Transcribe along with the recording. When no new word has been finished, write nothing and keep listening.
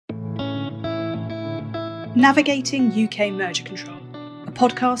Navigating UK Merger Control, a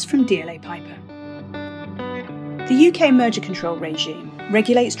podcast from DLA Piper. The UK merger control regime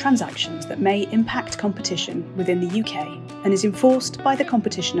regulates transactions that may impact competition within the UK and is enforced by the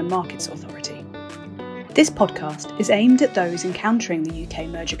Competition and Markets Authority. This podcast is aimed at those encountering the UK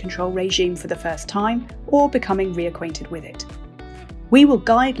merger control regime for the first time or becoming reacquainted with it. We will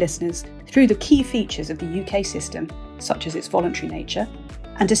guide listeners through the key features of the UK system, such as its voluntary nature,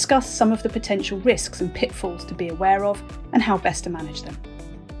 and discuss some of the potential risks and pitfalls to be aware of and how best to manage them.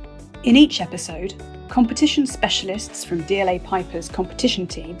 In each episode, competition specialists from DLA Piper's competition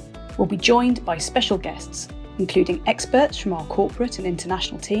team will be joined by special guests, including experts from our corporate and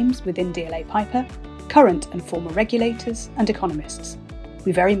international teams within DLA Piper, current and former regulators and economists.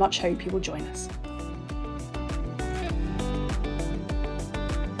 We very much hope you will join us.